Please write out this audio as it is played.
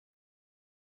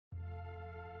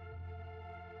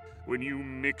when you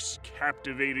mix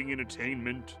captivating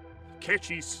entertainment,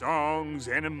 catchy songs,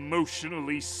 and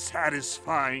emotionally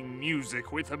satisfying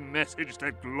music with a message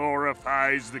that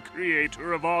glorifies the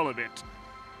creator of all of it.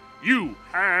 You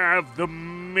have the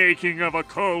making of a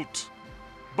cult.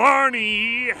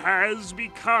 Barney has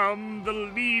become the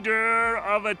leader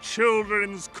of a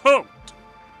children's cult.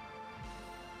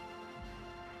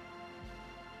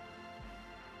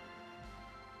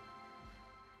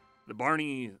 The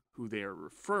Barney who they are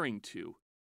referring to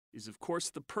is, of course,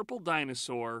 the purple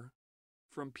dinosaur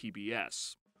from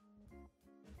PBS.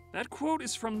 That quote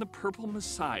is from The Purple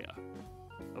Messiah,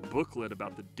 a booklet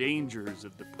about the dangers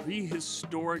of the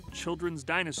prehistoric children's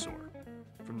dinosaur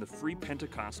from the Free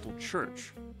Pentecostal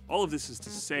Church. All of this is to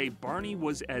say, Barney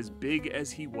was as big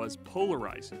as he was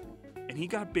polarizing, and he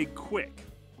got big quick.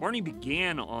 Barney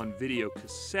began on video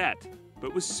cassette,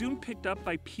 but was soon picked up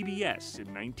by PBS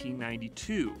in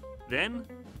 1992. Then,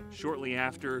 shortly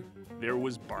after, there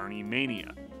was Barney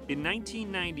Mania. In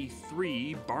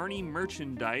 1993, Barney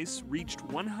merchandise reached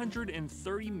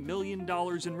 $130 million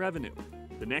in revenue.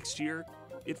 The next year,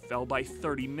 it fell by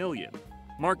 $30 million.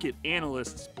 Market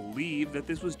analysts believe that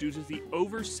this was due to the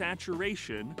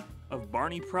oversaturation of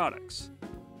Barney products,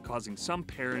 causing some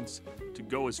parents to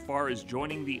go as far as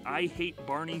joining the I Hate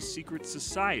Barney Secret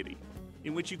Society,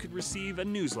 in which you could receive a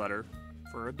newsletter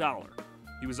for $1.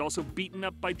 He was also beaten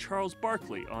up by Charles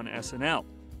Barkley on SNL,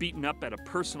 beaten up at a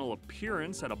personal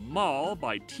appearance at a mall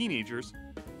by teenagers,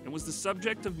 and was the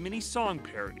subject of many song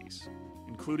parodies,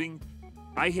 including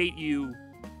I Hate You,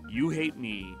 You Hate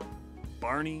Me,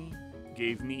 Barney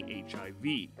Gave Me HIV.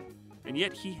 And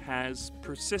yet he has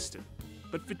persisted.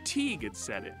 But fatigue had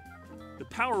set in. The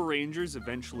Power Rangers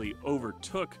eventually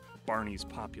overtook Barney's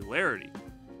popularity,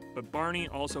 but Barney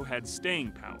also had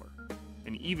staying power.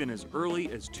 And even as early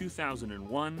as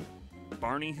 2001,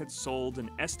 Barney had sold an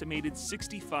estimated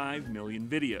 65 million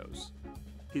videos.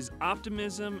 His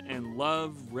optimism and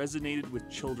love resonated with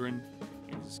children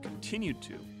and has continued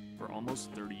to for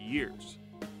almost 30 years.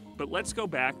 But let's go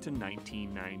back to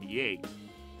 1998.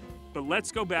 The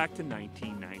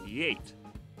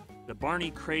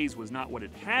Barney craze was not what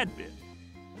it had been,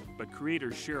 but creator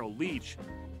Cheryl Leach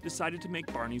decided to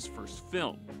make Barney's first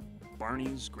film,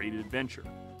 Barney's Great Adventure.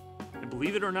 And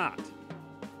believe it or not,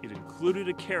 it included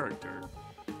a character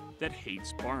that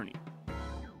hates Barney.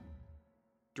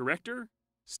 Director,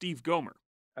 Steve Gomer.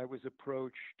 I was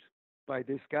approached by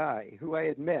this guy who I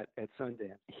had met at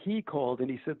Sundance. He called and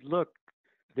he said, look,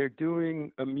 they're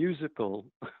doing a musical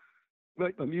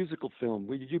film.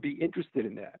 Would you be interested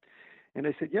in that? And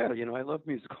I said, yeah, I love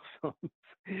musical films.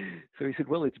 So he said,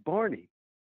 well, it's Barney.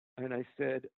 And I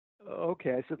said,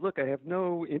 okay. I said, look, I have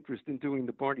no interest in doing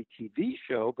the Barney TV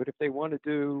show, but if they want to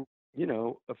do,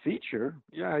 a feature,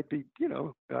 yeah, I'd be,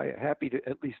 happy to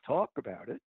at least talk about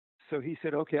it. So he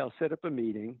said, okay, I'll set up a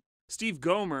meeting. Steve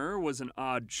Gomer was an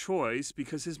odd choice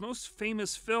because his most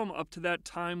famous film up to that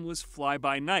time was Fly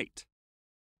By Night,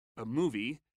 a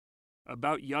movie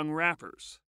about young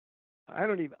rappers. I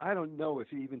don't know if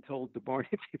he even told the Barney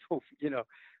people, there's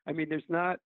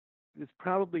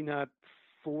probably not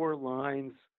 4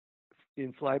 lines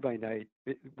in Fly By Night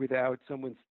without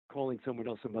someone calling someone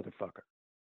else a motherfucker.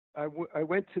 I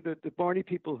went to the Barney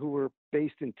people who were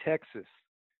based in Texas.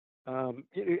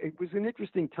 It was an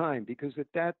interesting time because at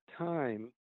that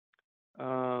time,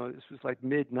 this was like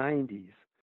mid-90s,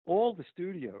 all the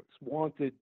studios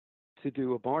wanted to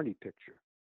do a Barney picture.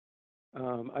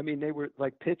 They were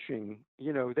like pitching,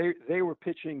 they were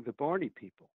pitching the Barney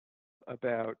people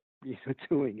about,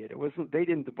 doing it.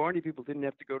 The Barney people didn't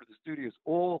have to go to the studios.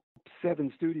 All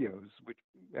 7 studios, which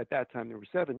at that time there were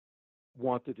 7,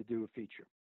 wanted to do a feature.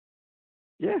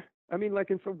 Yeah.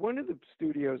 From one of the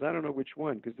studios, I don't know which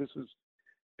one, because this was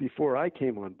before I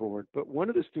came on board, but one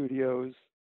of the studios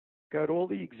got all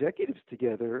the executives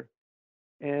together,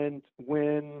 and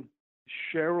when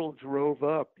Cheryl drove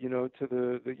up, to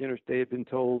the they had been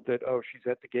told that, oh, she's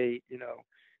at the gate,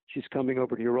 she's coming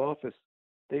over to your office.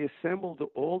 They assembled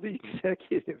all the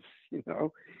executives,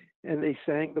 and they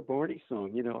sang the Barney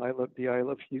song, I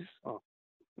love you song.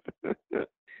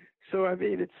 So,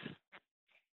 it's,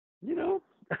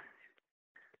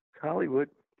 Hollywood.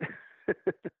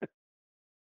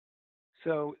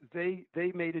 So they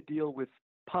made a deal with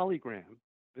Polygram.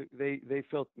 They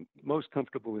felt most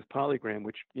comfortable with Polygram,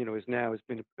 which is now has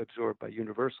been absorbed by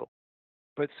Universal.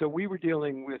 But so we were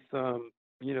dealing with the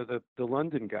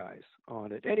London guys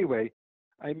on it. Anyway,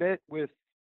 I met with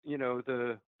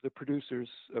the producers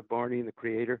of Barney and the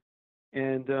creator,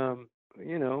 and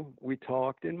we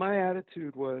talked. And my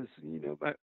attitude was,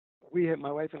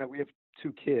 my wife and I, we have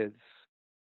 2 kids,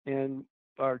 and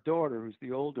our daughter, who's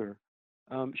the older,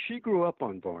 She grew up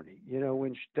on Barney,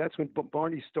 that's when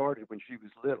Barney started when she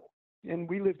was little. And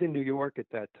we lived in New York at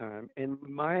that time. And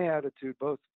my attitude,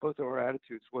 both of our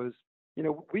attitudes was,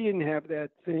 we didn't have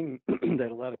that thing that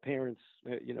a lot of parents,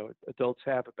 adults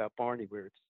have about Barney, where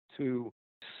it's too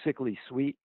sickly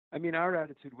sweet. I mean, our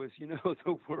attitude was,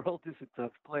 the world is a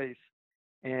tough place,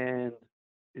 and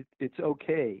it's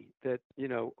okay that,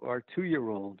 our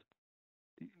 2-year-old,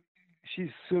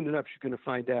 she's soon enough, she's going to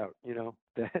find out,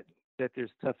 that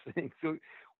there's tough things.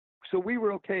 So we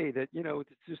were okay that, it's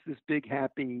just this big,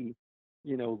 happy,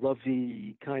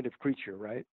 lovey kind of creature,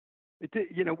 right? It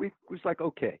was like,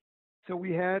 okay. So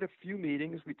we had a few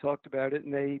meetings, we talked about it,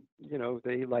 and they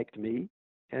liked me,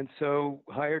 and so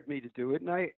hired me to do it.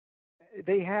 And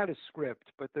they had a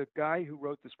script, but the guy who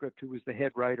wrote the script, who was the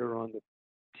head writer on the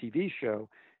TV show,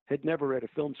 had never read a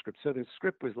film script. So the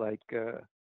script was like,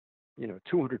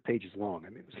 200 pages long. I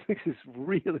mean,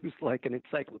 it was like an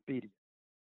encyclopedia.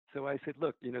 So I said,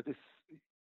 look,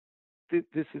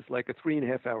 this is like a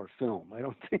 3.5-hour film. I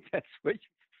don't think that's what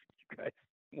you guys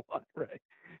want, right?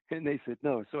 And they said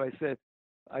no. So I said,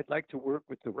 I'd like to work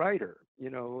with the writer,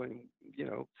 so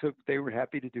they were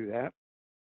happy to do that.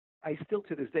 I still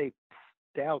to this day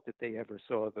doubt that they ever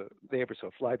saw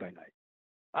Fly By Night.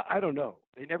 I don't know.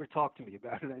 They never talked to me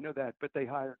about it. I know that, but they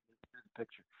hired me to do the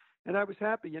picture, and I was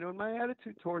happy. And my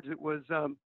attitude towards it was,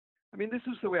 this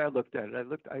is the way I looked at it.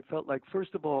 I felt like,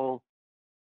 first of all,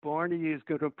 Barney is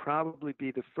going to probably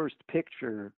be the first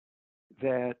picture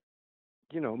that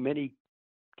many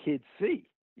kids see,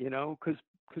 because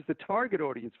the target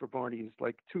audience for Barney is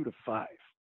like 2 to 5.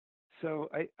 So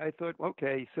I thought,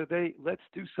 okay, so let's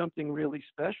do something really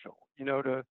special,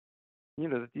 that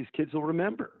these kids will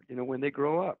remember, when they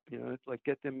grow up, it's like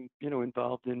get them,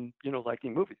 involved in,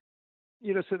 liking movies.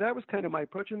 So that was kind of my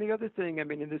approach. And the other thing, and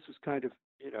this was kind of,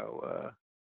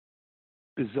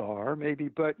 bizarre maybe,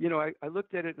 but, I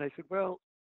looked at it and I said, well,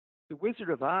 the Wizard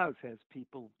of Oz has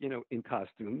people, in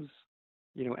costumes,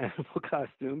 animal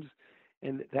costumes,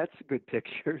 and that's a good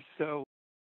picture. So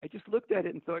I just looked at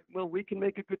it and thought, well, we can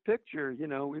make a good picture,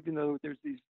 even though there's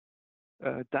these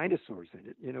dinosaurs in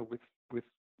it, with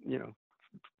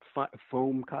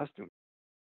foam costumes.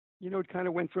 It kind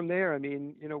of went from there.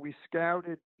 We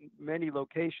scouted many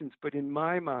locations, but in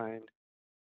my mind,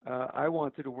 I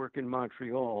wanted to work in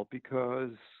Montreal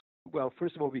because, well,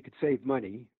 first of all, we could save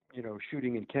money,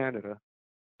 shooting in Canada.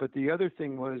 But the other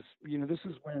thing was, this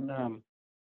is when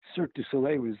Cirque du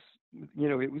Soleil was,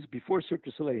 it was before Cirque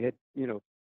du Soleil had,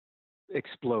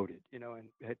 exploded, and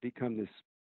had become this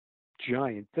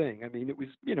giant thing. It was,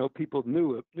 people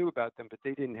knew about them, but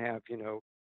they didn't have, 6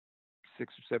 or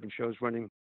 7 shows running,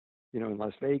 in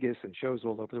Las Vegas and shows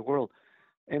all over the world.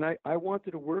 And I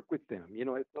wanted to work with them.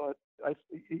 I thought,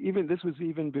 this was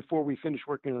even before we finished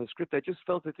working on the script. I just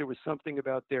felt that there was something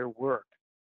about their work,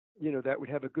 that would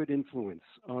have a good influence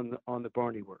on the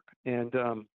Barney work. And,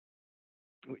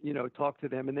 talked to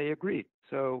them and they agreed.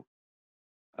 So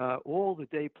all the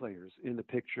day players in the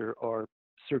picture are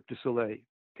Cirque du Soleil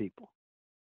people.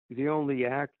 The only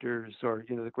actors are,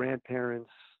 the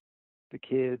grandparents, the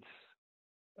kids.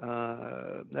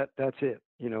 That's it.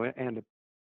 And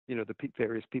the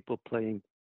various people playing,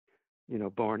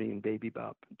 Barney and Baby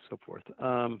Bop and so forth.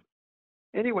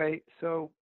 Anyway,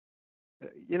 so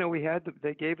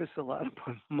they gave us a lot of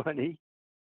money.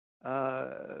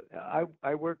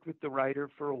 I worked with the writer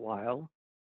for a while,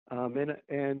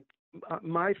 and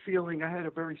my feeling, I had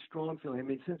a very strong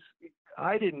feeling. Since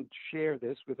I didn't share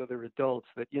this with other adults,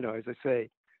 that as I say,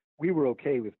 we were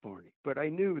okay with Barney, but I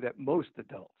knew that most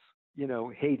adults,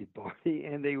 hated Barney,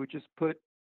 and they would just put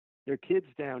their kids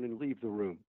down and leave the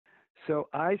room. So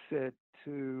I said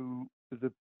to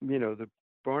the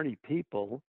Barney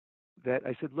people that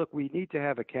I said, look, we need to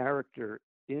have a character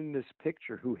in this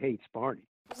picture who hates Barney.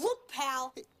 Look,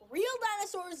 pal, real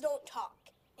dinosaurs don't talk,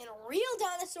 and real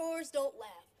dinosaurs don't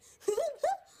laugh.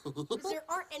 Because there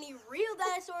aren't any real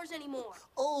dinosaurs anymore.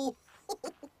 Oh,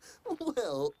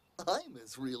 well, I'm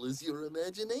as real as your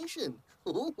imagination.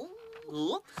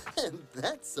 And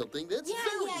that's something that's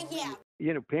very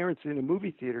real. Parents in a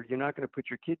movie theater, you're not going to put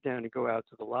your kid down and go out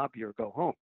to the lobby or go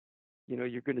home.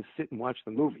 You're going to sit and watch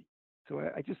the movie. So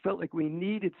I just felt like we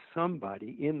needed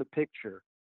somebody in the picture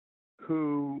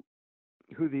who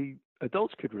the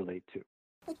adults could relate to.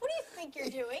 What do you think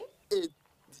you're doing?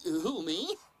 Who,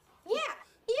 me? Yeah,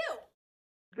 you.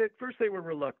 At first they were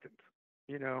reluctant,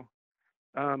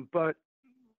 but,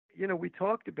 we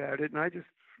talked about it, and I just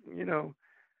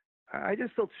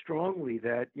felt strongly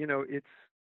that, it's,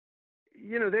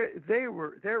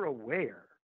 they're aware.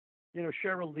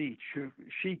 Cheryl Leach,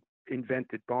 she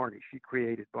invented Barney, she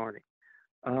created Barney.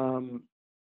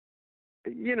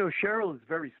 Cheryl is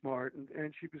very smart,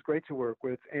 and she was great to work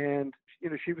with, and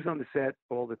she was on the set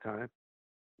all the time.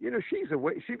 She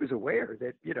was aware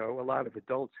that a lot of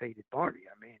adults hated Barney.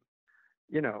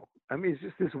 It's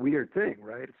just this weird thing,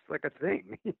 right? It's like a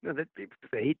thing, that people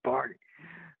they hate Barney.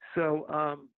 So,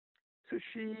 so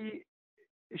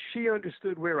she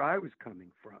understood where I was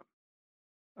coming from.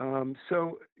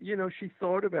 She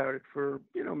thought about it for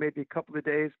maybe a couple of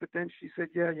days, but then she said,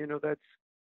 "Yeah,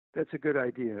 that's a good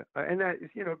idea," and that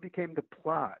became the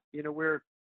plot. Where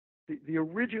the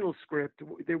original script,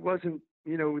 there wasn't,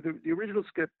 the original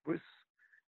script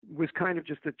was kind of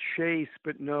just a chase,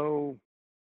 but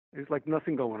there's like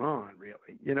nothing going on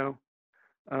really.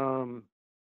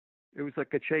 It was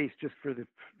like a chase just for the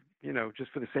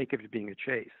sake of it being a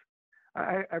chase.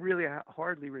 I really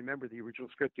hardly remember the original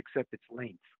script except its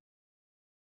length.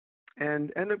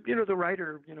 And the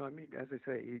writer, as I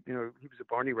say, he was a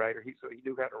Barney writer, so he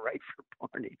knew how to write for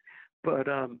Barney. But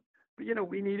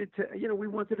we needed to, we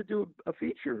wanted to do a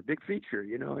feature, a big feature,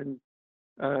 and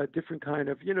different kind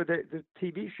of, the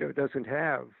TV show doesn't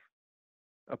have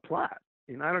a plot.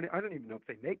 I don't even know if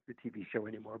they make the TV show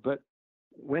anymore. But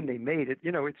when they made it,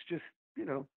 it's just,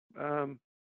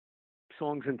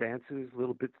 songs and dances,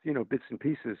 little bits, bits and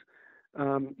pieces.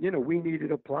 We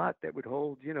needed a plot that would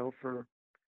hold, for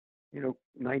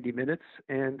 90 minutes,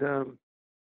 and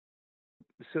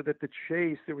so that the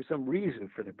chase, there was some reason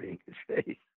for there being a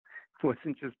chase. It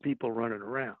wasn't just people running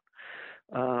around.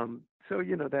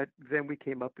 That then we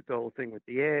came up with the whole thing with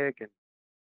the egg, and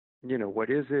what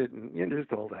is it, and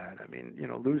just all that.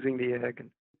 Losing the egg,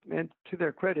 and to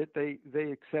their credit, they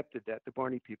accepted that. The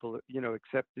Barney people,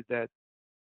 accepted that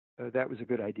that was a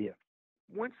good idea.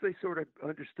 Once they sort of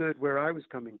understood where I was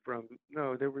coming from,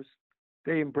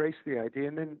 they embraced the idea,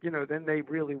 and then they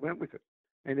really went with it,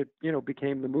 and it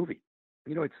became the movie.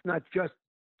 It's not just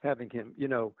having him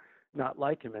not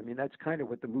like him. That's kind of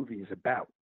what the movie is about.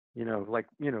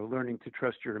 Learning to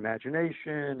trust your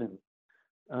imagination, and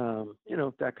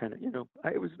that kind of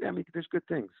there's good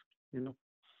things,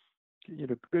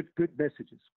 good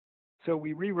messages. So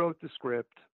we rewrote the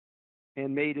script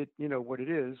and made it what it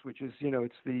is, which is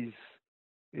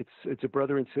it's a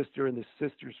brother and sister, and the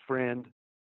sister's friend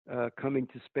coming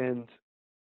to spend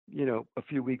a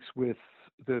few weeks with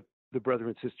the brother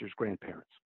and sister's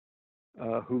grandparents,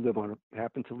 who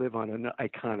happen to live on an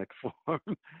iconic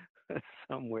farm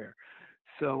somewhere.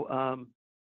 So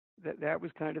that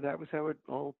was how it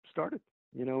all started,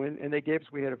 and they gave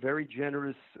us, we had a very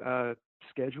generous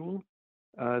schedule.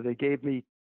 They gave me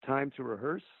time to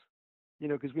rehearse,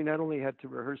 because we not only had to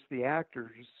rehearse the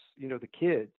actors, the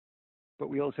kids, but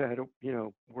we also had to,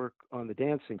 work on the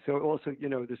dancing. So also,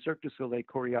 the Cirque du Soleil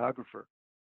choreographer,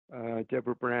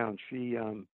 Deborah Brown, she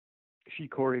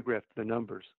choreographed the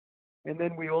numbers. And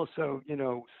then we also,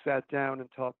 sat down and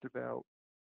talked about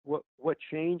what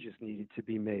changes needed to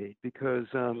be made, because,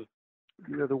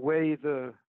 the way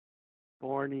the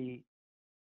Barney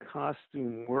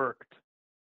costume worked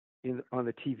on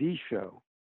the TV show,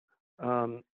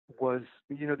 was,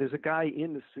 there's a guy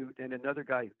in the suit and another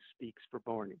guy who speaks for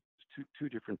Barney. It's two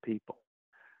different people.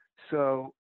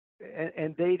 So,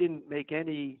 and they didn't make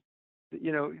any,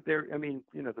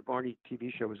 the Barney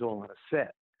TV show was all on a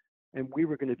set, and we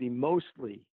were going to be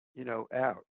mostly,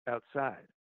 outside.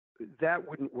 That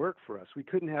wouldn't work for us. We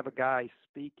couldn't have a guy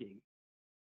speaking,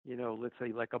 let's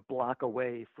say like a block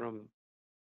away from,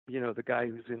 the guy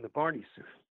who's in the Barney suit.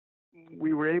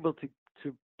 We were able to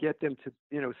get them to,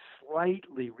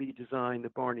 slightly redesign the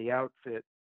Barney outfit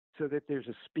so that there's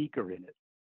a speaker in it.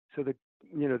 So that,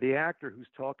 the actor who's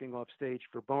talking off stage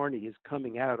for Barney is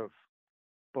coming out of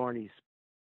Barney's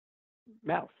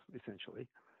mouth, essentially.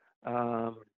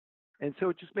 And so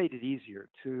it just made it easier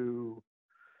to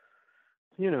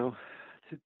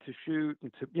shoot,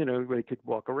 and to, they could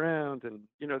walk around, and,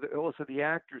 also the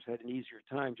actors had an easier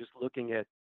time just looking at,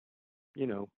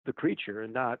 the creature,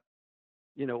 and not,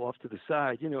 off to the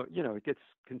side. It gets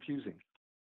confusing.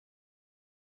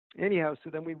 Anyhow, so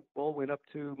then we all went up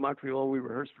to Montreal. We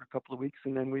rehearsed for a couple of weeks,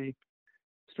 and then we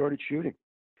started shooting.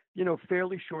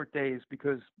 Fairly short days,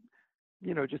 because,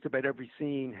 just about every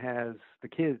scene has the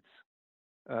kids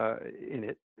in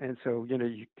it. And so,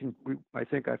 I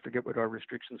think, I forget what our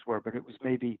restrictions were, but it was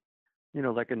maybe,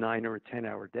 like a 9 or a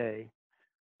 10-hour day.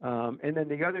 And then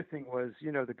the other thing was,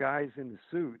 the guys in the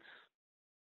suits,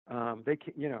 they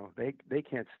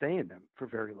can't stay in them for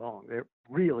very long. They're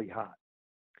really hot.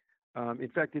 In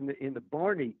fact, in the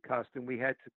Barney costume, we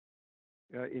had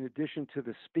to, in addition to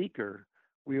the speaker,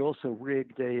 we also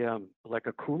rigged like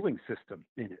a cooling system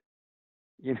in it.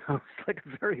 It's like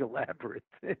a very elaborate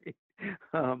thing.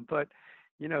 But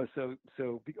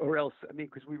or else, I mean,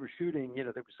 because we were shooting, there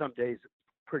were some days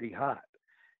pretty hot,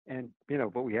 and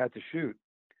but we had to shoot.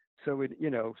 So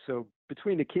so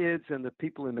between the kids and the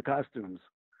people in the costumes,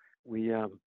 we,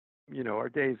 our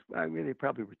days, I mean, they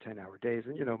probably were 10-hour days,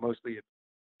 and mostly a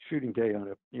shooting day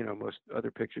on most other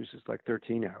pictures is like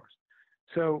 13 hours.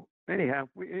 So anyhow,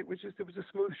 it was a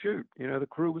smooth shoot. The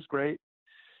crew was great.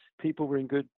 People were in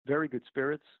very good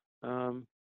spirits.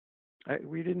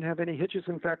 We didn't have any hitches.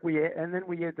 In fact, and then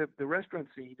we had the restaurant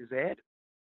scene is added.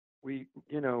 We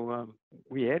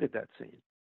added that scene.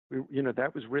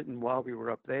 That was written while we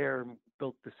were up there and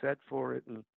built the set for it,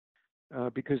 and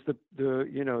because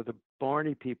the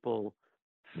Barney people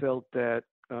felt that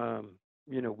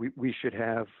we should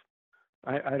have,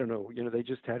 I don't know, they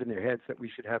just had in their heads that we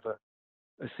should have a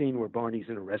scene where Barney's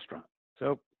in a restaurant.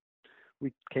 So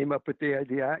we came up with the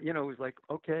idea. It was like,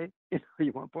 okay,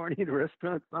 you want Barney in a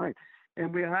restaurant, fine.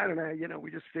 And I don't know, we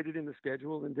just fit it in the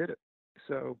schedule and did it.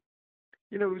 So,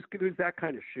 it was that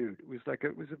kind of shoot. It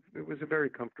was a very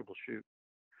comfortable shoot.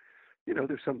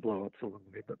 There's some blow-ups along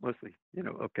the way, but mostly,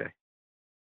 okay.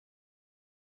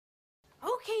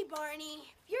 Okay,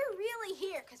 Barney, if you're really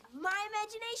here because my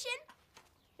imagination,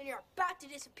 then you're about to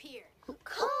disappear.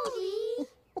 Cody!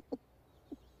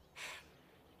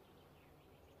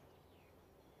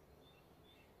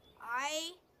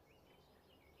 I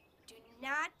do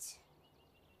not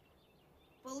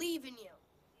believe in you.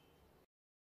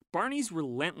 Barney's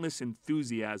relentless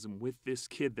enthusiasm with this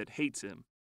kid that hates him,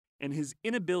 and his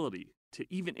inability to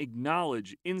even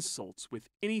acknowledge insults with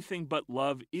anything but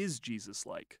love is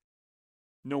Jesus-like.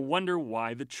 No wonder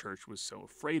why the church was so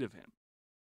afraid of him.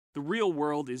 The real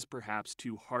world is perhaps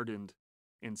too hardened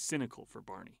and cynical for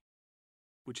Barney,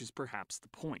 which is perhaps the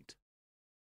point.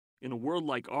 In a world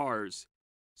like ours,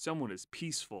 someone as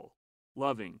peaceful,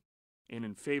 loving, and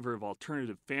in favor of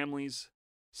alternative families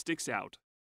sticks out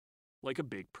like a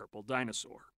big purple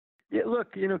dinosaur. Yeah,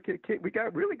 look, we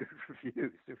got really good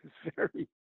reviews. It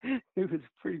was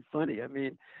pretty funny. I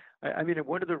mean,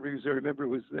 one of the reviews I remember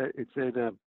was it said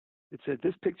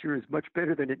this picture is much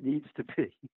better than it needs to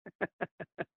be.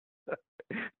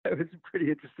 That was a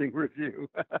pretty interesting review.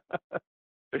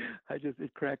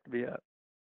 It cracked me up.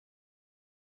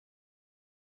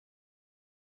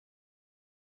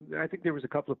 I think there was a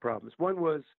couple of problems. One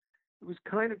was it was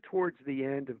kind of towards the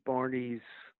end of Barney's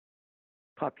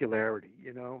popularity,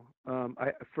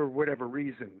 for whatever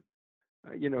reason,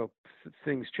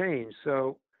 things changed.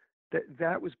 So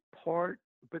that was part,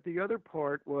 but the other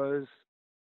part was,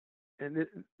 and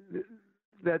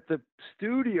that the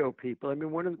studio people, I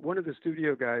mean, one of the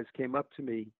studio guys came up to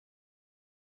me.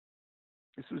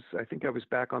 I think I was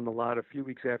back on the lot a few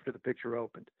weeks after the picture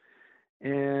opened.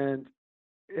 And,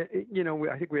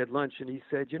 I think we had lunch, and he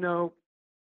said,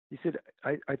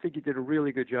 I think you did a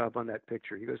really good job on that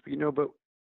picture. He goes, but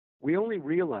we only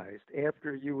realized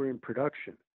after you were in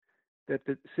production that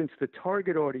since the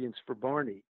target audience for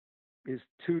Barney is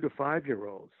 2 to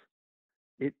 5-year-olds,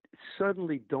 it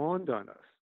suddenly dawned on us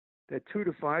that 2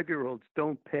 to 5-year-olds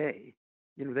don't pay.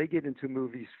 They get into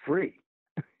movies free,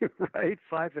 right?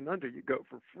 5 and under, you go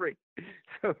for free.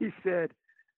 So he said,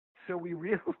 so we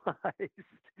realized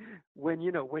when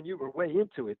you were way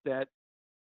into it that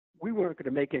we weren't going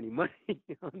to make any money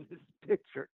on this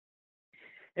picture.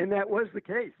 And that was the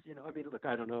case. Look,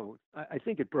 I don't know. I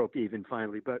think it broke even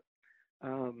finally, but,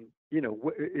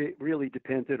 it really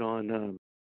depended on,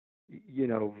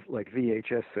 like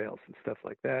VHS sales and stuff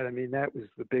like that. I mean, that was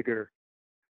the bigger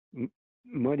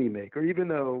money maker, even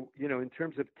though, in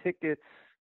terms of tickets,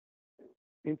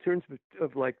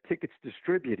 of like tickets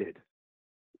distributed,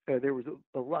 there was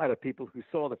a lot of people who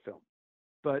saw the film,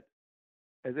 but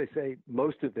as I say,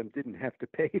 most of them didn't have to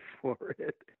pay for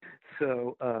it.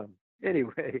 So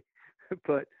anyway,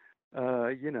 but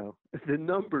the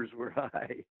numbers were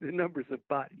high, the numbers of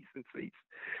bodies and seats.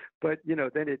 But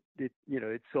then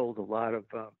it sold a lot of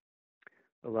because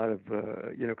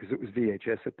it was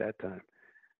VHS at that time.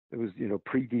 It was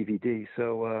pre-DVD,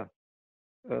 so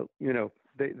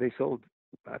they sold,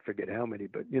 I forget how many,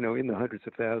 but in the hundreds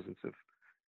of thousands of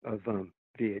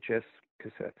VHS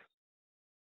cassettes.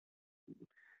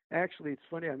 Actually, it's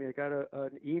funny. I mean, I got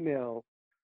an email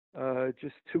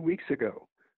just 2 weeks ago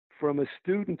from a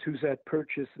student who's at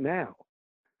Purchase now.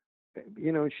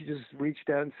 And she just reached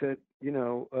out and said,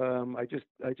 I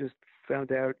just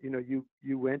found out, you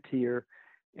went here,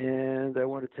 and I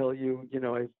want to tell you,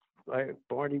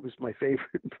 Barney was my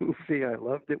favorite movie. I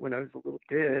loved it when I was a little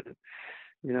kid.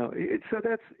 So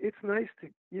it's nice to,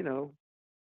 you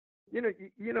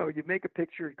make a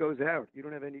picture, it goes out. You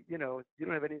don't have any, you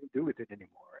don't have anything to do with it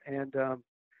anymore.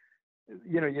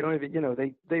 you don't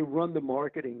even, they run the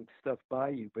marketing stuff by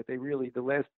you, but the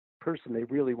last person they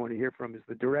really want to hear from is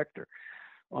the director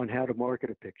on how to market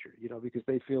a picture, because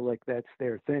they feel like that's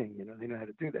their thing, they know how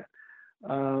to do that.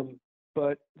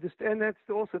 But and that's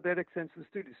also, that extends to the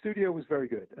studio. Studio was very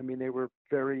good. I mean, they were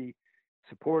very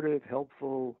supportive,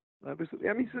 helpful. It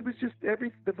was just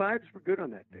the vibes were good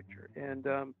on that picture. And,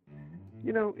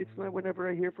 it's not, whenever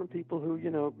I hear from people who,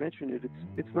 mention it,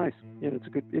 it's nice. It's a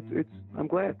good, I'm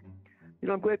glad.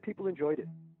 I'm glad people enjoyed it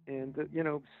and,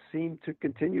 seem to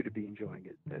continue to be enjoying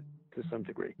it to some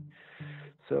degree.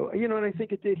 So, and I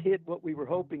think it did hit what we were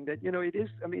hoping that, it is.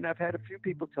 I mean, I've had a few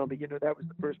people tell me, that was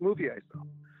the first movie I saw.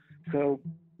 So,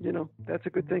 that's a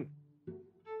good thing.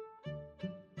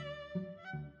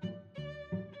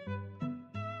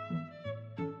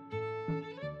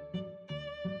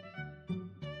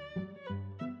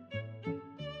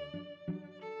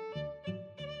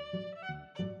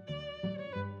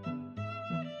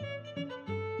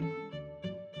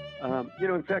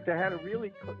 In fact, I had a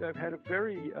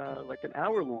very, like an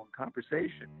hour-long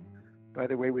conversation, by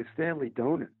the way, with Stanley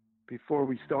Donen before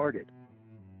we started.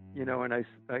 And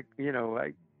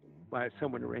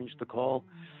someone arranged the call,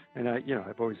 and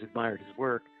I've always admired his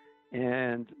work.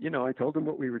 And, I told him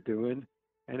what we were doing,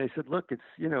 and I said, look,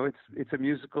 it's a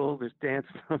musical, there's dance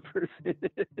numbers in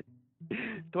it.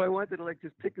 So I wanted to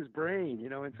just pick his brain,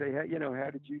 and say, how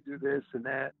did you do this and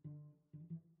that?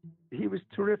 He was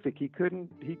terrific. He couldn't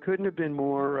have been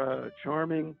more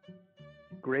charming,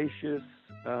 gracious,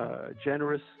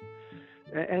 generous,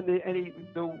 and he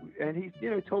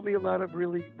told me a lot of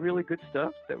really, really good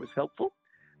stuff that was helpful.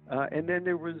 And then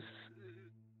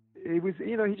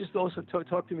he just also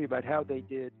talked to me about how they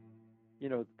did,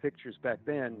 the pictures back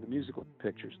then, the musical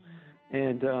pictures.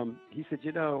 And he said,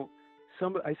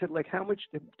 I said, like, how much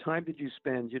time did you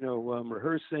spend,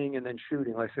 rehearsing and then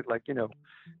shooting? I said, like,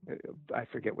 I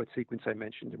forget what sequence I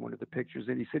mentioned in one of the pictures.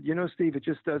 And he said, Steve, it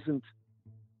just doesn't,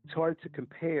 it's hard to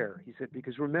compare. He said,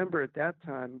 because remember at that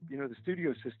time, the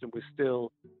studio system was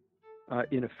still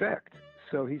in effect.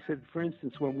 So he said, for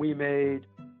instance, when we made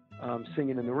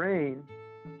Singing in the Rain,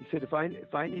 he said, if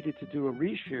I needed to do a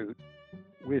reshoot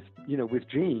with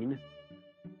Gene,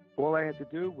 all I had to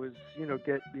do was,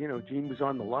 Gene was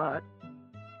on the lot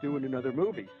doing another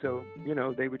movie. So,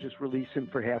 they would just release him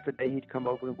for half a day. He'd come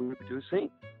over and we would do a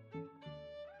scene.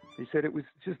 He said it was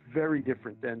just very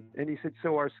different then. And he said,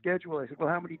 so our schedule, I said, well,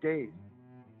 how many days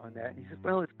on that? And he said,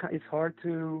 well, it's hard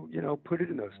to, put it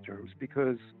in those terms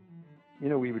because,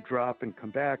 we would drop and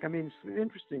come back. I mean, it's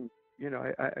interesting,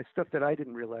 I stuff that I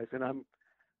didn't realize. And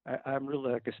I'm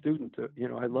really like a student.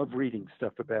 I love reading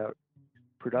stuff about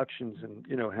productions and,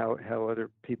 how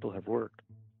other people have worked.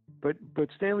 But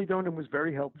Stanley Donen was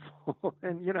very helpful,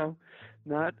 and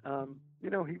not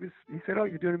he said, "Oh,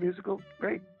 you're doing a musical?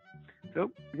 Great."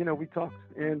 So we talked,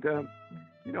 and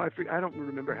I don't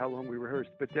remember how long we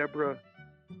rehearsed, but Deborah,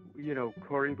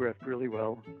 choreographed really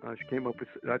well. She came up with,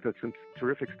 I thought, some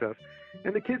terrific stuff,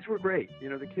 and the kids were great.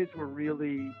 The kids were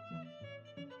really,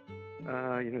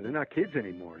 they're not kids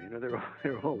anymore.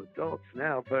 They're all adults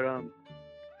now, but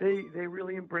they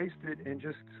really embraced it and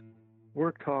just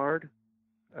worked hard.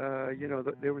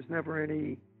 There was never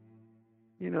any,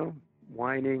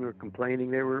 whining or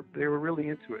complaining. They were really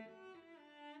into it.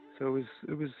 So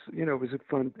it was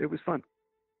fun. It was fun.